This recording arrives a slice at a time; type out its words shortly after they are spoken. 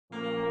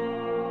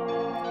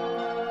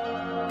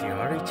The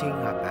origin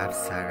of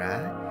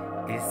apsara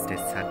is the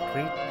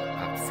Sanskrit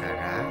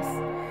apsarās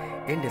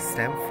in the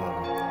stem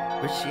form,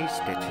 which is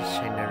the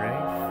dictionary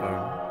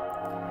form.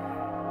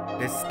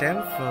 The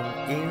stem form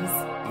ends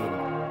in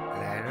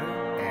letter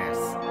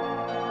S,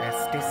 as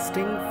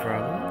distinct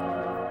from,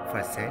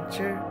 for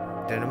censure,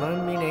 the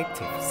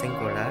nominative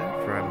singular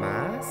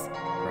Ramas,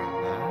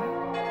 Rama,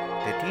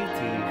 the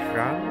deity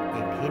Ram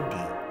in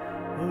Hindi,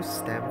 whose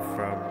stem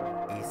form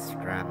is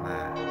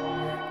Rama.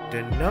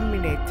 The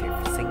nominative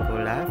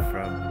singular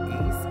form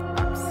is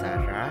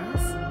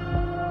apsarās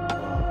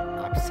or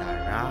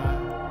apsarā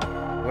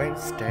when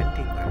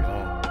standing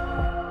alone,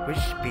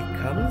 which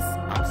becomes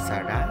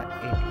apsara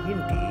in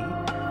Hindi,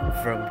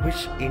 from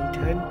which in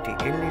turn the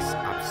English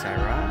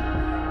apsara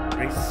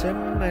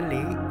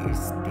presumably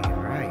is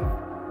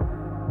derived.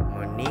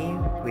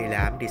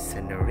 William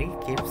Dictionary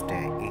gives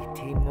the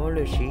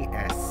etymology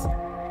as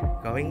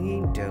going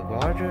in the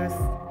waters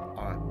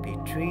or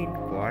between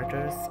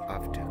waters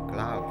of the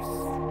clouds.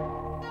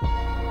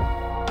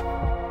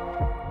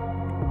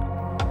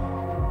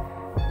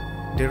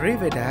 The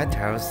Derived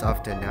tells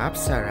of the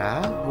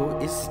apsara who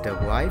is the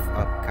wife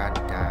of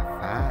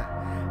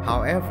Gandharva.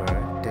 However,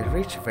 the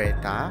rich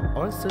Veda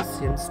also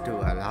seems to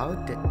allow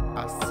the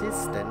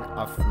existence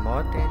of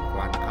more than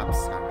one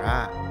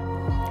apsara.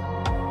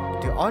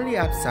 The only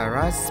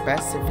apsara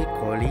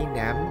specifically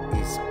named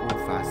is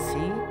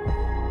Urvashi.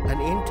 An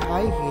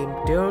entire hymn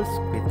deals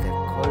with the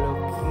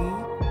colloquy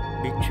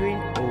between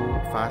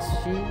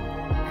Urvashi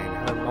and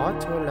her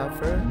mortal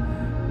lover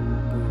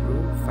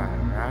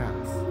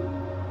Puruvaras.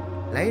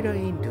 Later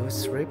Hindu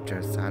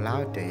scriptures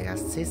allow the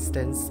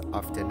existence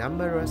of the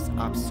numerous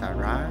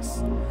apsarās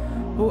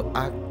who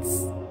act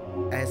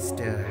as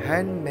the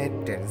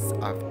handmaidens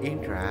of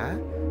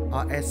Indra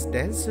or as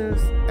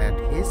dancers at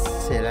his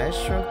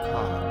celestial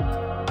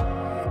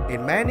court.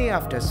 In many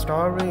of the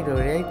stories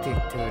related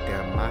to the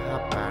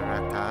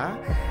Mahabharata,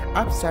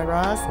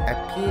 apsarās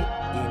appear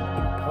in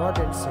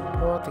important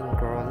supporting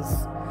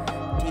roles.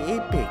 The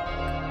epic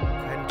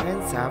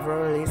contains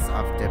several lists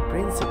of the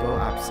principal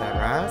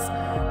apsarās,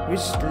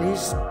 which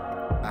lists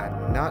are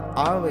not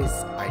always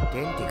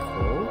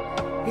identical.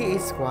 Here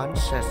is one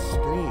such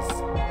list,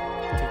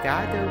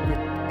 together with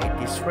a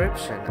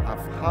description of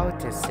how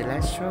the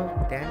celestial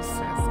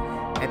dancers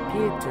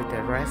appear to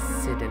the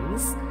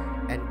residents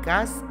and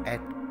guests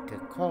at the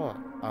court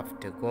of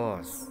the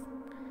gods.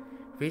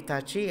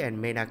 Vitachi and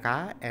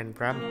Menaka and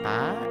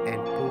Rampa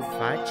and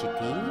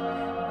Puvachiti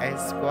and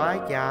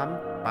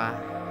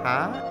Swayampaha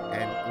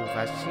and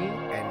Urvashi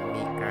and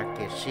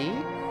Mikrakeshi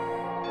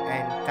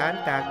and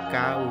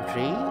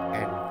Dandakauri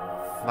and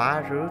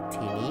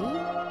Varutini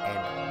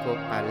and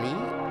Gopali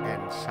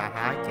and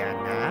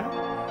Sahayana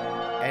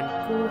and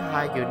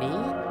Kuhayuni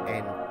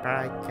and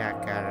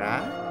Prajakara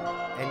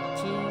and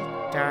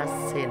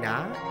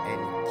Chitrasena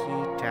and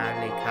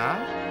Chitralekha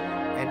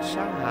and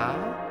Shaha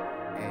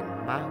and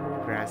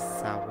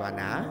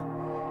Mahurasawana.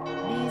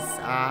 These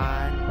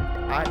are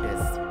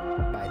others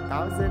by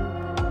thousand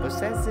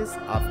possessors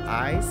of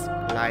eyes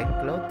like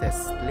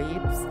lotus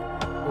leaves,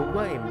 who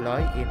were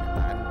employed in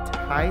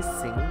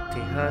enticing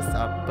the herds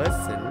of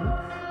persons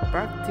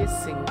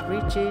practicing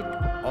rigid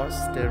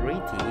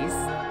austerities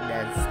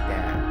dance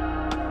there,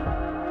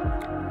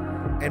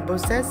 and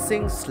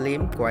possessing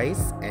slim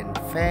waists and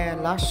fair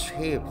lush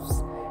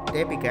hips.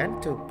 They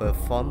began to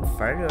perform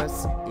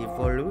various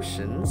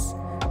evolutions,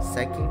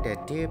 shaking their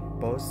deep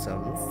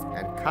bosoms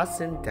and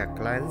casting their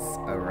glance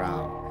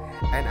around,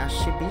 and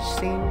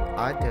exhibiting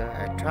other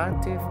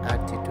attractive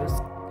attitudes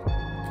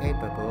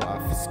capable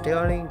of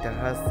stealing the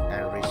hearts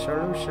and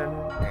resolution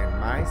and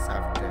minds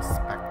of the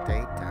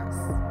spectators.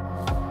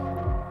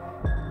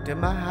 The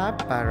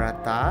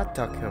Mahabharata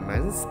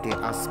documents the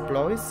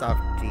exploits of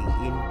the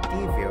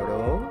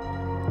individual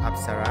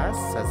apsarās,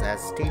 such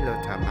as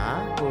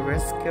Tilottama, who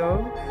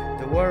rescued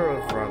the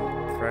world from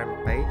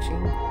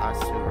rampaging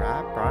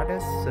Asura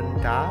brothers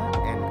Sunda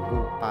and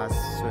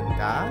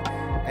Upasunda,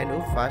 and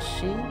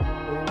Urvashi,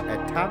 who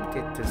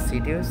attempted to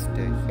seduce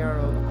the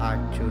hero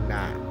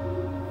Arjuna.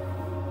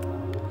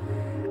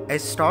 A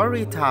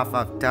story told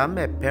of them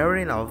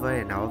appearing over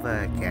and over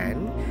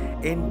again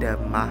in the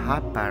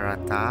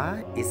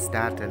Mahabharata is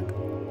that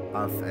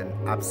of an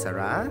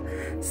apsara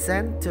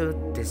sent to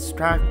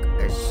distract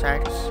a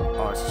sheikh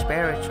or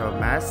spiritual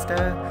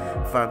master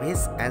from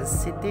his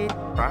ascetic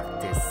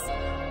practice.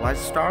 One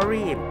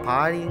story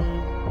imparting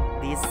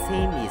this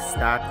theme is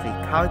that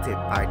recounted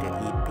by the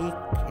epic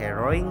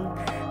heroine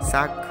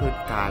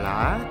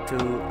Sakuntala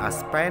to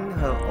expand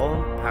her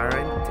own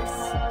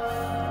parenthesis.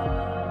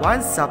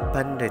 Once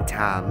upon a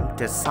time,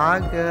 the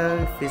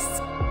saga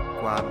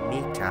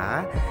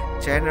Vishwamitra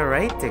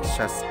generated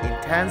such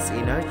intense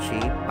energy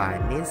by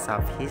means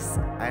of his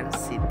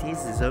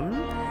asceticism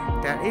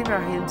that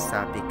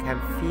Ibrahimsa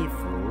became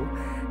fearful.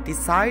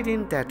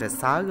 Deciding that the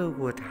saga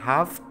would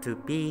have to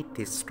be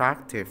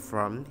distracted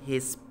from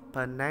his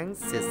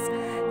penances,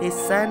 he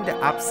sent the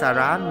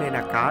apsara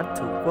Menaka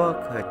to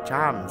work her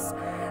charms.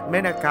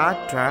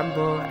 Menaka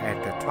trembled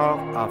at the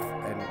thought of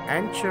an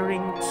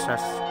entering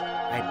such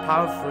a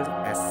powerful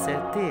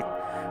ascetic,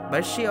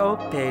 but she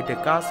obeyed the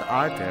god's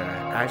order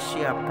as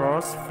she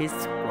approached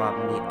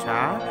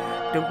Viswamitra,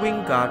 the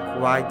wind god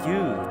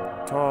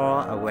Vayu,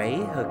 tore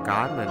away her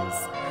garments.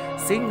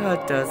 Seeing her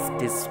thus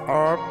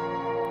disorbed,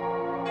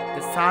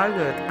 the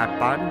Sagar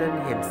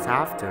abandoned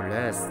himself to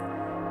rest.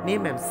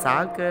 Nim and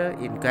Sagar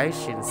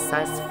engaged in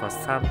sex for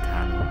some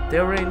time,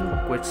 during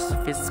which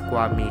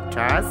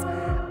Viswamitra's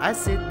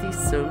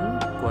asceticism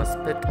was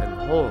put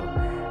on hold.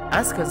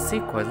 As a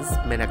consequence,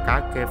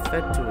 Menaka gave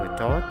birth to a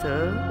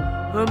daughter,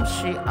 whom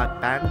she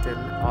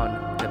abandoned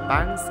on the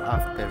banks of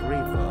the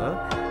river.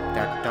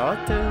 That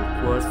daughter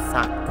was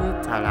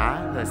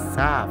Sakutala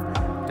herself,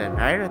 the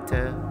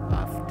narrator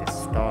of the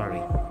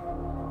story.